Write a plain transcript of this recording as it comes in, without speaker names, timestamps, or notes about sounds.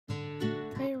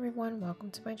welcome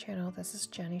to my channel. This is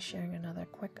Jenny sharing another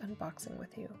quick unboxing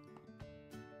with you.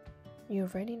 You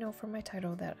already know from my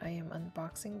title that I am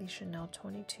unboxing the Chanel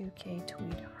 22K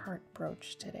Tweed Heart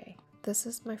Brooch today. This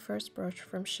is my first brooch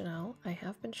from Chanel. I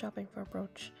have been shopping for a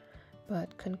brooch,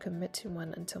 but couldn't commit to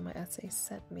one until my essay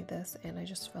sent me this and I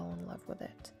just fell in love with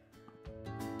it.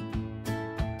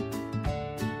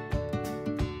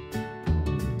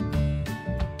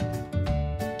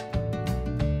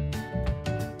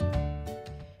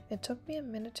 It took me a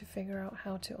minute to figure out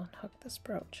how to unhook this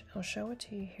brooch. I'll show it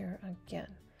to you here again.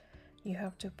 You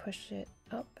have to push it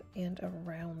up and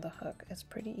around the hook. It's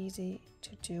pretty easy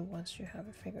to do once you have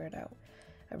it figured out.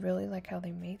 I really like how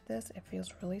they made this. It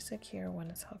feels really secure when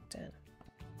it's hooked in.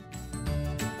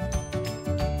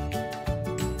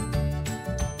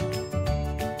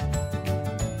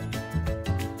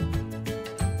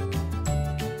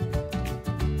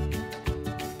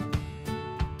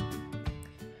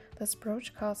 This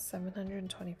brooch costs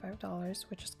 $725,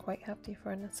 which is quite hefty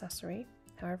for an accessory.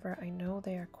 However, I know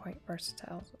they are quite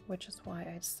versatile, which is why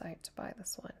I decided to buy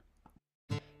this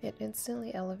one. It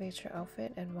instantly elevates your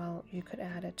outfit, and while you could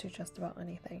add it to just about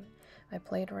anything. I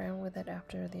played around with it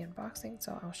after the unboxing,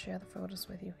 so I'll share the photos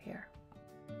with you here.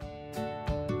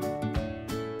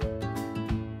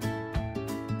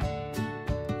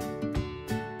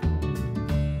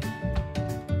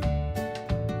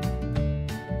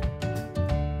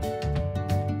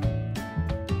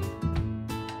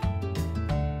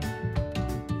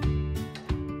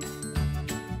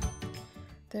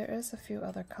 There is a few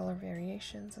other color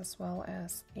variations as well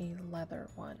as a leather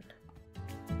one.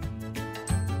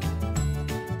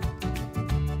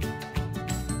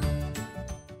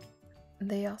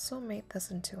 They also made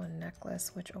this into a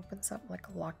necklace which opens up like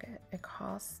a locket. It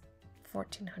costs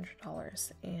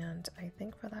 $1,400 and I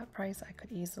think for that price I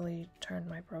could easily turn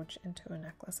my brooch into a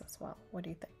necklace as well. What do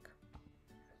you think?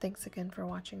 Thanks again for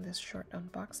watching this short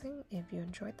unboxing. If you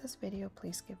enjoyed this video,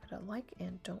 please give it a like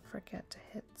and don't forget to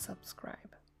hit subscribe.